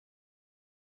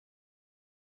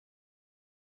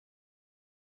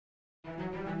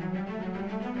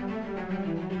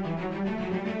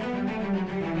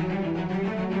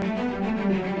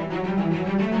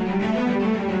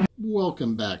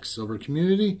Welcome back, Silver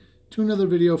community, to another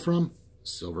video from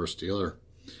Silver Stealer.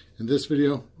 In this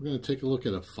video, we're going to take a look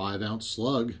at a 5-ounce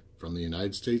slug from the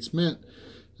United States Mint,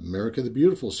 America the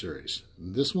Beautiful series.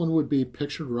 This one would be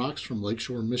Pictured Rocks from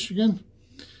Lakeshore, Michigan.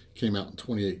 Came out in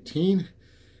 2018,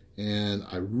 and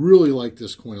I really like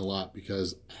this coin a lot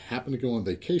because I happened to go on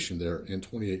vacation there in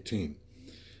 2018.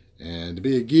 And to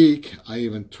be a geek, I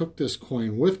even took this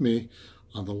coin with me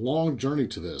on the long journey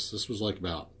to this. This was like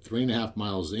about 3.5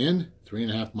 miles in,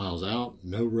 3.5 miles out,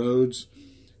 no roads.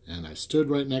 And I stood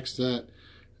right next to that,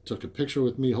 took a picture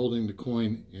with me holding the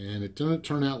coin, and it didn't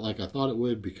turn out like I thought it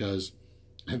would because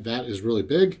that is really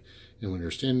big. And when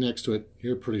you're standing next to it,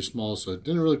 you're pretty small. So it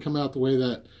didn't really come out the way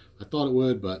that I thought it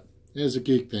would, but it is a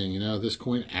geek thing. You know, this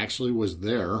coin actually was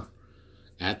there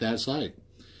at that site.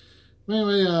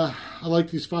 Anyway, I like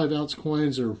these 5-ounce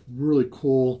coins. They're really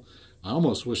cool. I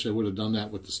almost wish I would have done that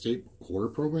with the state quarter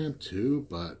program too,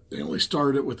 but they only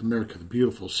started it with America the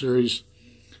Beautiful series.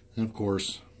 And of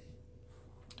course,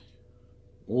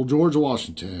 old George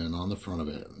Washington on the front of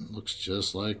it. It looks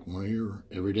just like one of your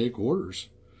everyday quarters.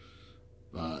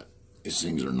 But these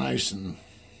things are nice and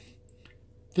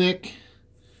thick.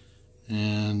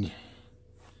 And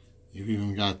you've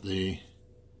even got the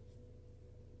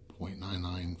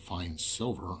 0.99 fine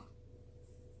silver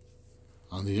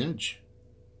on the edge.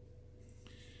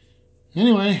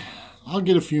 Anyway, I'll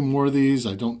get a few more of these.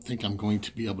 I don't think I'm going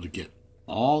to be able to get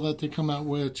all that they come out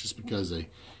with just because they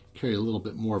carry a little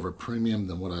bit more of a premium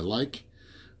than what I like.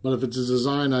 But if it's a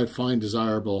design I find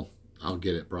desirable, I'll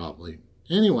get it probably.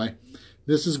 Anyway,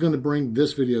 this is going to bring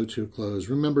this video to a close.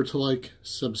 Remember to like,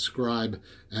 subscribe,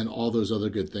 and all those other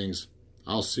good things.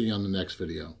 I'll see you on the next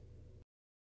video.